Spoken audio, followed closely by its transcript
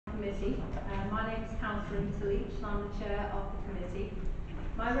committee. My name is Cllr Cleary and I'm the chair of the committee.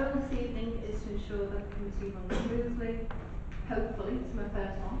 My role this evening is to ensure that the committee runs smoothly, hopefully, it's my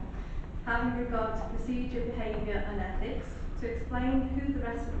first one, having regard to procedure, behaviour and ethics, to explain who the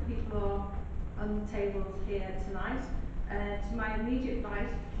rest of the people are on the tables here tonight. To my immediate right,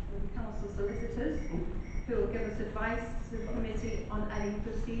 the council solicitors, who will give us advice to the committee on any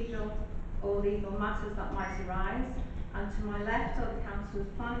procedural or legal matters that might arise. And to my left are the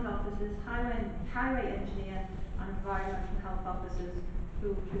council's planning officers, highway engineer and environmental health officers,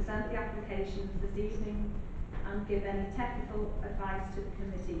 who will present the applications this evening and give any technical advice to the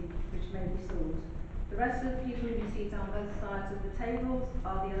committee which may be sought. The rest of the people who sit on both sides of the tables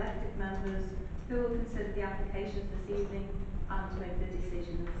are the elected members who will consider the applications this evening and make the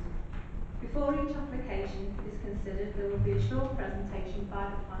decisions. Before each application is considered, there will be a short presentation by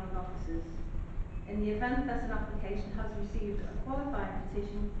the planning officers. In the event that an application has received a qualifying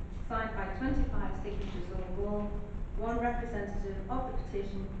petition signed by 25 signatures or more, one representative of the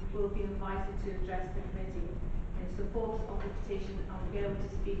petition will be invited to address the committee in support of the petition and will be able to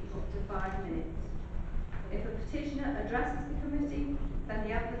speak for up to 5 minutes. If a petitioner addresses the committee, then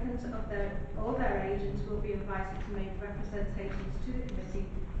the applicant or their agent will be invited to make representations to the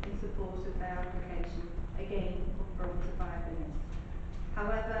committee in support of their application, again for up to 5 minutes.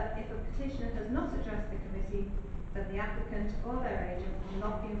 However, if a petitioner has not addressed the committee, then the applicant or their agent will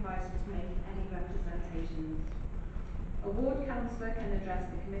not be invited to make any representations. A ward councillor can address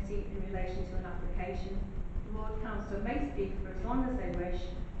the committee in relation to an application. The ward councillor may speak for as long as they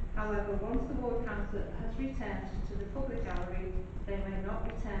wish. However, once the ward councillor has returned to the public gallery, they may not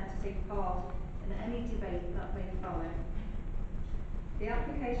return to take part in any debate that may follow. The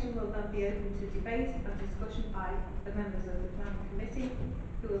application will then be open to debate and discussion by the members of the planning committee,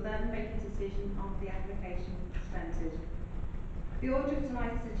 who will then make a decision on the application presented. The order of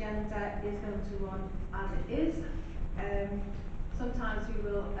tonight's agenda is going to run as it is. Sometimes we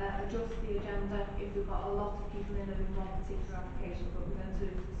will adjust the agenda if we've got a lot of people in one particular application, but we're going to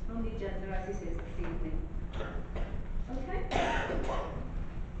run the agenda as it is this evening. Okay?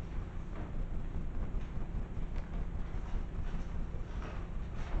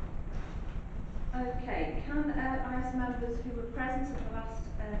 Okay, can I ask members who were present at the last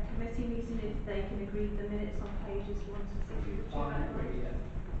committee meeting if they can agree the minutes on pages 1 to 6?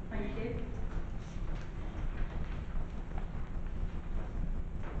 Thank you.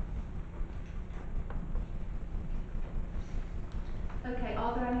 Okay,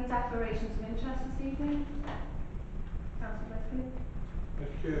 are there any declarations of interest this evening? Councillor Blakeley?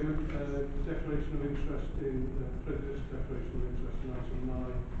 Mr. Chairman, declaration of interest in prejudicial declaration of interest in item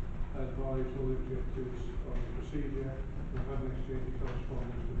 9. Advise all objectives on the procedure and have an exchange of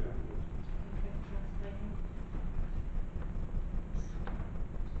correspondence with the applicant.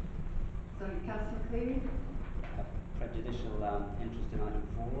 Sorry, Councillor Cleary? Prejudicial interest in item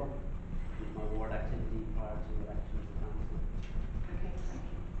 4, with my ward activity prior to elections.